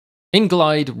In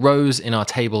Glide, rows in our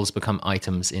tables become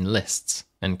items in lists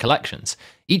and collections.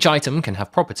 Each item can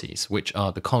have properties, which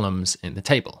are the columns in the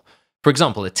table. For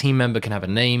example, a team member can have a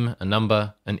name, a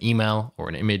number, an email, or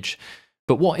an image.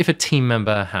 But what if a team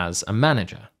member has a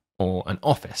manager or an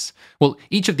office? Well,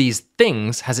 each of these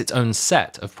things has its own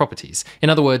set of properties. In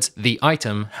other words, the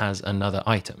item has another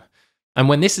item. And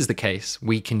when this is the case,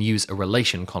 we can use a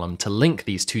relation column to link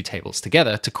these two tables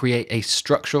together to create a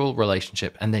structural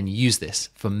relationship and then use this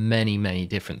for many, many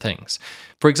different things.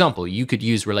 For example, you could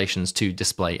use relations to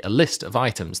display a list of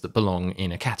items that belong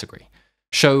in a category,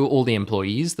 show all the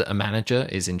employees that a manager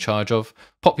is in charge of,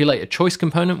 populate a choice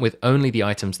component with only the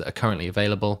items that are currently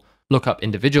available, look up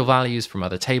individual values from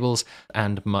other tables,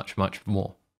 and much, much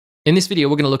more. In this video,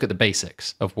 we're going to look at the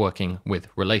basics of working with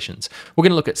relations. We're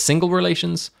going to look at single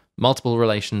relations, multiple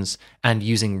relations, and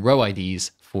using row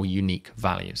IDs for unique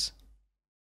values.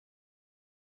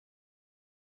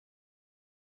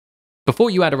 Before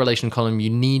you add a relation column, you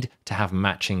need to have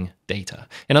matching data.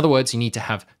 In other words, you need to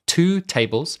have two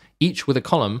tables, each with a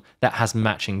column that has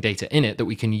matching data in it that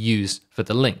we can use for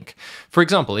the link. For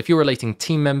example, if you're relating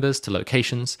team members to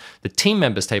locations, the team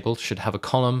members table should have a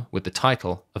column with the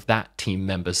title of that team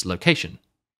member's location.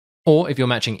 Or if you're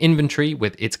matching inventory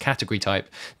with its category type,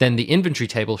 then the inventory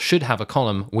table should have a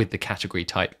column with the category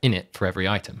type in it for every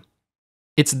item.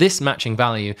 It's this matching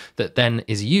value that then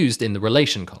is used in the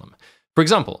relation column. For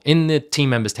example, in the team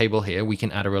members table here, we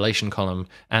can add a relation column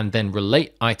and then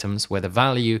relate items where the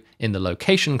value in the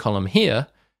location column here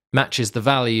matches the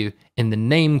value in the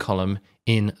name column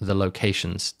in the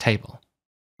locations table.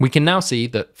 We can now see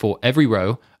that for every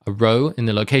row, a row in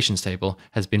the locations table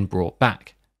has been brought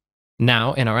back.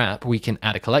 Now, in our app, we can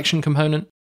add a collection component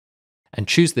and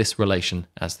choose this relation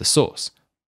as the source.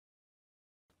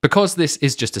 Because this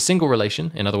is just a single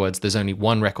relation, in other words, there's only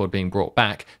one record being brought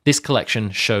back, this collection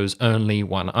shows only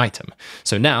one item.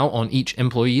 So now, on each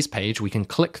employee's page, we can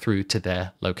click through to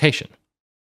their location.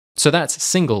 So that's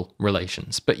single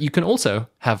relations, but you can also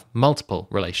have multiple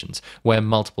relations, where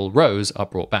multiple rows are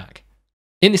brought back.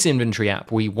 In this inventory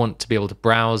app, we want to be able to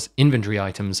browse inventory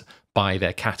items by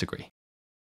their category.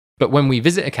 But when we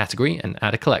visit a category and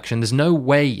add a collection, there's no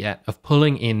way yet of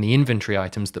pulling in the inventory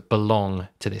items that belong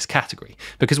to this category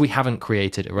because we haven't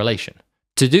created a relation.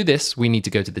 To do this, we need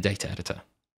to go to the data editor.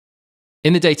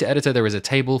 In the data editor, there is a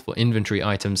table for inventory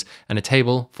items and a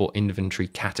table for inventory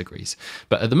categories.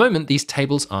 But at the moment, these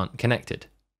tables aren't connected.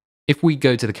 If we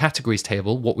go to the categories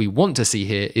table, what we want to see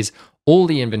here is all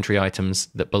the inventory items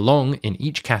that belong in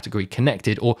each category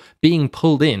connected or being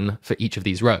pulled in for each of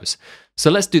these rows. So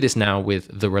let's do this now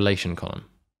with the relation column.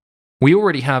 We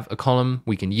already have a column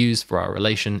we can use for our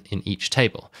relation in each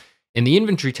table. In the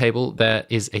inventory table, there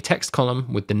is a text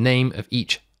column with the name of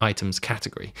each item's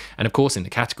category. And of course, in the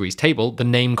categories table, the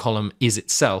name column is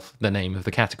itself the name of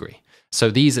the category. So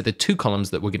these are the two columns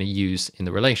that we're going to use in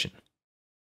the relation.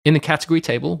 In the category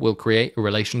table, we'll create a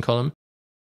relation column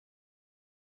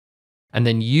and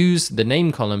then use the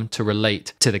name column to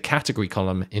relate to the category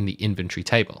column in the inventory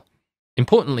table.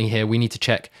 Importantly here, we need to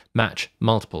check match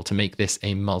multiple to make this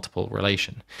a multiple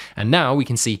relation. And now we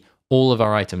can see all of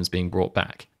our items being brought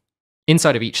back.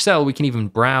 Inside of each cell, we can even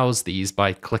browse these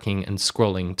by clicking and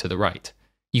scrolling to the right.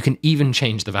 You can even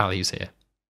change the values here.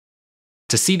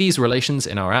 To see these relations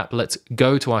in our app, let's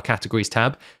go to our Categories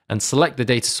tab and select the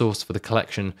data source for the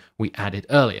collection we added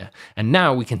earlier. And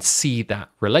now we can see that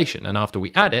relation. And after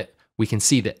we add it, we can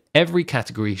see that every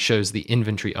category shows the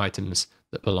inventory items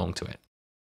that belong to it.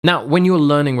 Now, when you're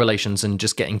learning relations and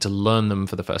just getting to learn them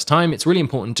for the first time, it's really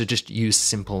important to just use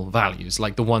simple values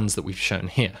like the ones that we've shown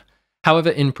here. However,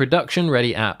 in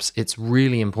production-ready apps, it's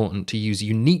really important to use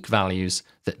unique values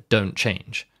that don't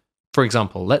change. For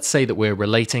example, let's say that we're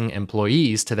relating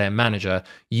employees to their manager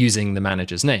using the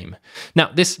manager's name.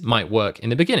 Now, this might work in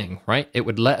the beginning, right? It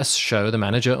would let us show the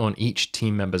manager on each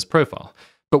team member's profile.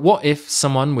 But what if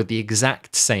someone with the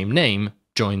exact same name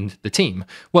joined the team?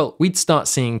 Well, we'd start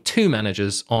seeing two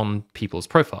managers on people's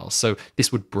profiles, so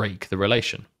this would break the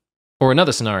relation. Or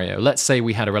another scenario, let's say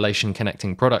we had a relation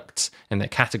connecting products and their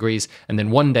categories, and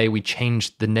then one day we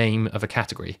changed the name of a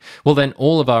category. Well, then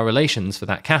all of our relations for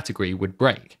that category would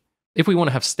break. If we want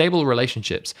to have stable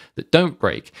relationships that don't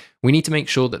break, we need to make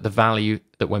sure that the value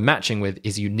that we're matching with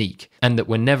is unique and that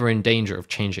we're never in danger of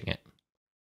changing it.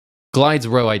 Glide's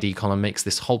row ID column makes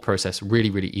this whole process really,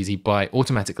 really easy by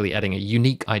automatically adding a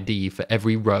unique ID for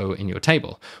every row in your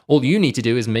table. All you need to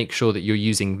do is make sure that you're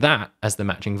using that as the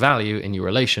matching value in your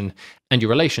relation, and your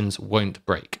relations won't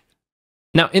break.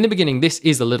 Now, in the beginning, this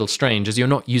is a little strange as you're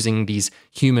not using these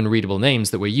human-readable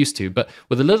names that we're used to, but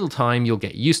with a little time, you'll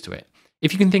get used to it.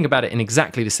 If you can think about it in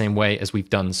exactly the same way as we've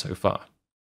done so far.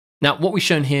 Now, what we've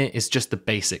shown here is just the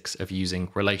basics of using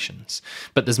relations,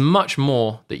 but there's much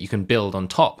more that you can build on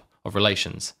top of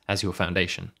relations as your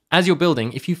foundation. As you're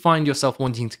building, if you find yourself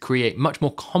wanting to create much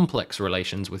more complex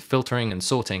relations with filtering and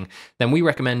sorting, then we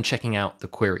recommend checking out the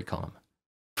query column.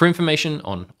 For information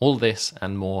on all this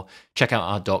and more, check out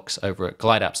our docs over at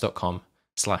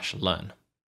glideapps.com/learn.